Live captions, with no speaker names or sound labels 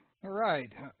All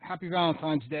right. Happy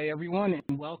Valentine's Day, everyone,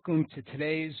 and welcome to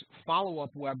today's follow-up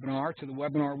webinar to the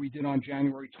webinar we did on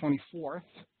January 24th,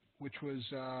 which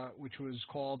was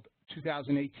called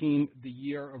 2018: The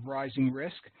Year of Rising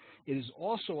Risk. It is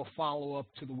also a follow-up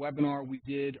to the webinar we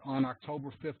did on October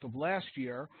 5th of last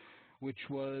year, which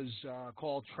was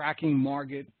called Tracking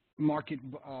Market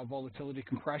Volatility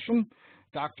Compression.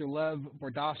 Dr. Lev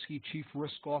Bordovsky, Chief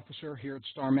Risk Officer here at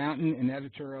Star Mountain and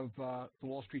editor of the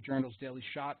Wall Street Journal's Daily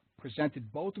Shot, presented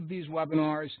both of these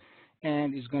webinars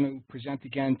and is going to present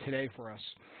again today for us.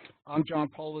 I'm John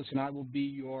Polis, and I will be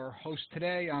your host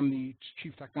today. I'm the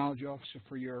Chief Technology Officer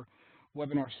for your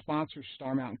webinar sponsor,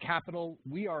 Star Mountain Capital.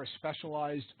 We are a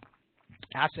specialized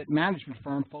asset management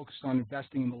firm focused on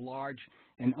investing in the large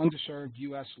and underserved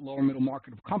U.S. lower middle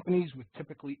market of companies with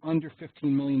typically under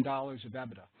 $15 million of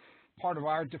EBITDA. Part of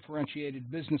our differentiated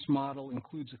business model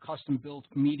includes a custom-built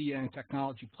media and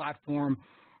technology platform,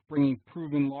 bringing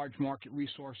proven large market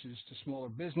resources to smaller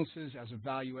businesses as a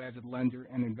value-added lender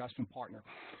and investment partner.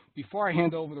 Before I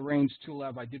hand over the reins to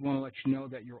Lev, I did want to let you know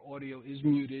that your audio is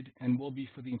muted and will be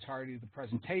for the entirety of the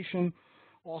presentation.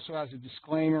 Also, as a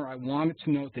disclaimer, I wanted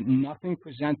to note that nothing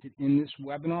presented in this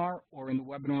webinar or in the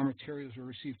webinar materials we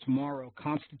receive tomorrow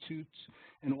constitutes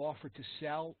an offer to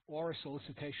sell or a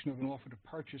solicitation of an offer to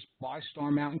purchase by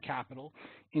Star Mountain Capital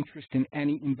interest in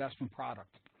any investment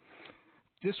product.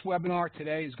 This webinar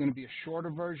today is going to be a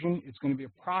shorter version. It's going to be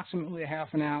approximately a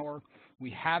half an hour. We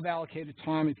have allocated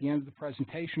time at the end of the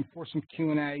presentation for some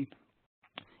Q&A.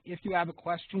 If you have a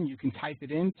question, you can type it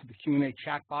into the Q&A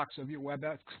chat box of your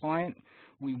WebEx client.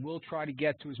 We will try to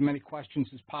get to as many questions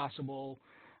as possible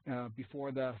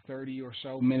before the 30 or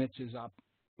so minutes is up.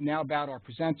 Now about our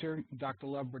presenter. Dr.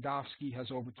 Lev Bordovsky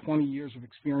has over 20 years of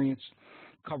experience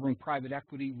covering private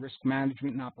equity, risk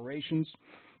management, and operations.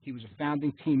 He was a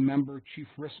founding team member, chief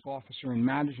risk officer, and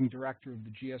managing director of the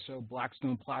GSO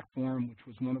Blackstone platform, which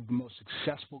was one of the most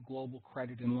successful global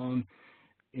credit and loan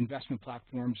investment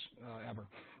platforms ever.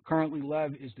 Currently,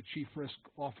 Lev is the Chief Risk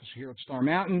Officer here at Star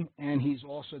Mountain, and he's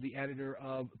also the editor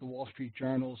of the Wall Street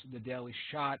Journal's The Daily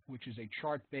Shot, which is a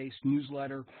chart-based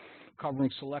newsletter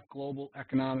covering select global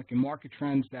economic and market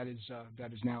trends that is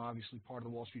now obviously part of the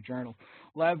Wall Street Journal.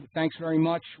 Lev, thanks very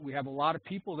much. We have a lot of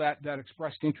people that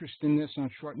expressed interest in this on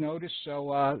short notice,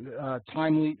 so a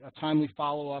timely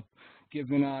follow-up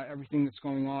given everything that's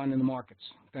going on in the markets.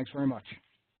 Thanks very much.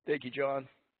 Thank you, John.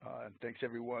 And thanks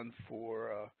everyone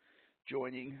for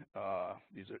joining.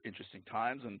 These are interesting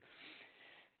times, and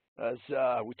as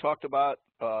we talked about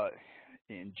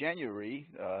in January,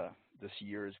 this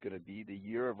year is going to be the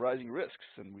year of rising risks,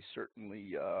 and we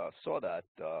certainly saw that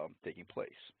taking place.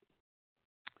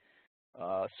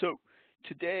 So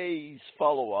today's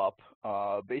follow-up,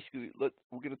 basically,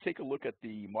 we're going to take a look at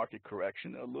the market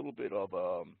correction, a little bit of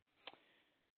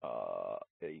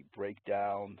a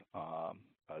breakdown, a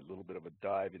little bit of a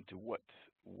dive into what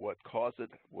caused it,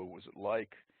 what was it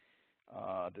like,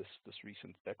 this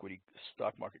recent equity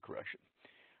stock market correction.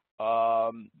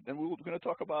 And we're going to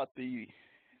talk about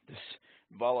this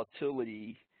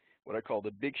volatility, what I call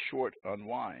the big short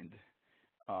unwind,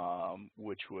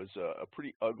 which was a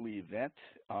pretty ugly event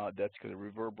that's going to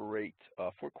reverberate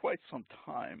for quite some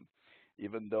time,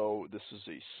 even though this is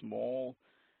a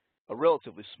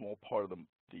relatively small part of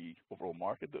the overall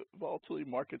market. The volatility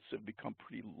markets have become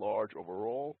pretty large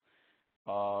overall,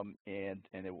 and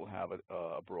it will have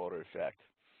a broader effect.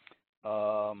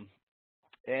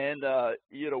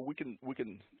 We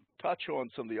can touch on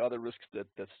some of the other risks that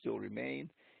still remain.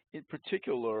 In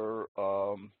particular,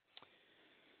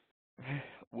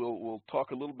 we'll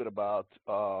talk a little bit about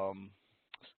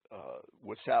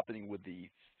what's happening with the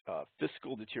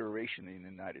fiscal deterioration in the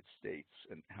United States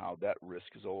and how that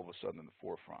risk is all of a sudden in the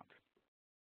forefront.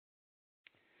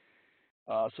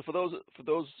 So for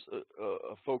those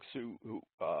folks who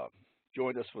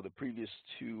joined us for the previous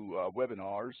two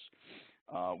webinars,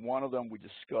 one of them we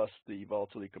discussed the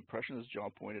volatility compression, as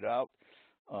John pointed out.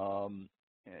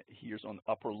 Here's on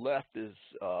the upper left is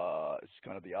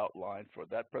kind of the outline for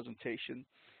that presentation.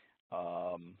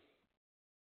 One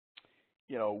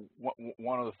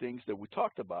of the things that we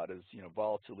talked about is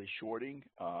volatility shorting.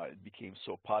 It became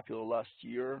so popular last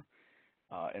year,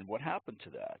 and what happened to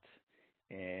that?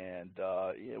 And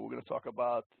we're going to talk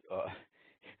about.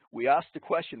 We asked the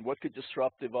question, what could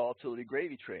disrupt the volatility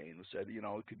gravy train? We said,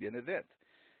 it could be an event.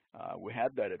 We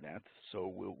had that event,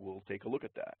 so we'll take a look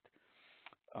at that.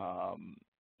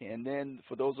 And then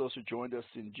for those of us who joined us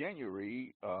in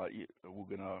January, we're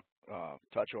going to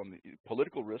touch on the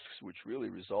political risks, which really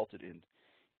resulted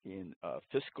in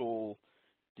fiscal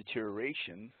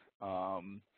deterioration.